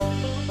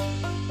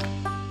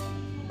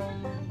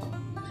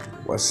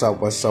What's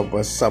up? What's up?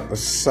 What's up?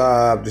 What's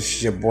up? This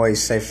is your boy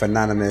Safe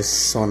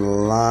Anonymous on the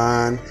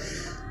line.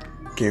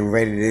 Getting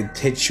ready to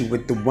hit you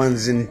with the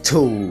ones and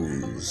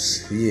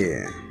twos.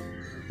 Yeah.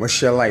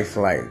 What's your life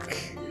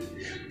like?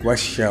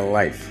 What's your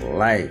life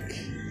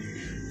like?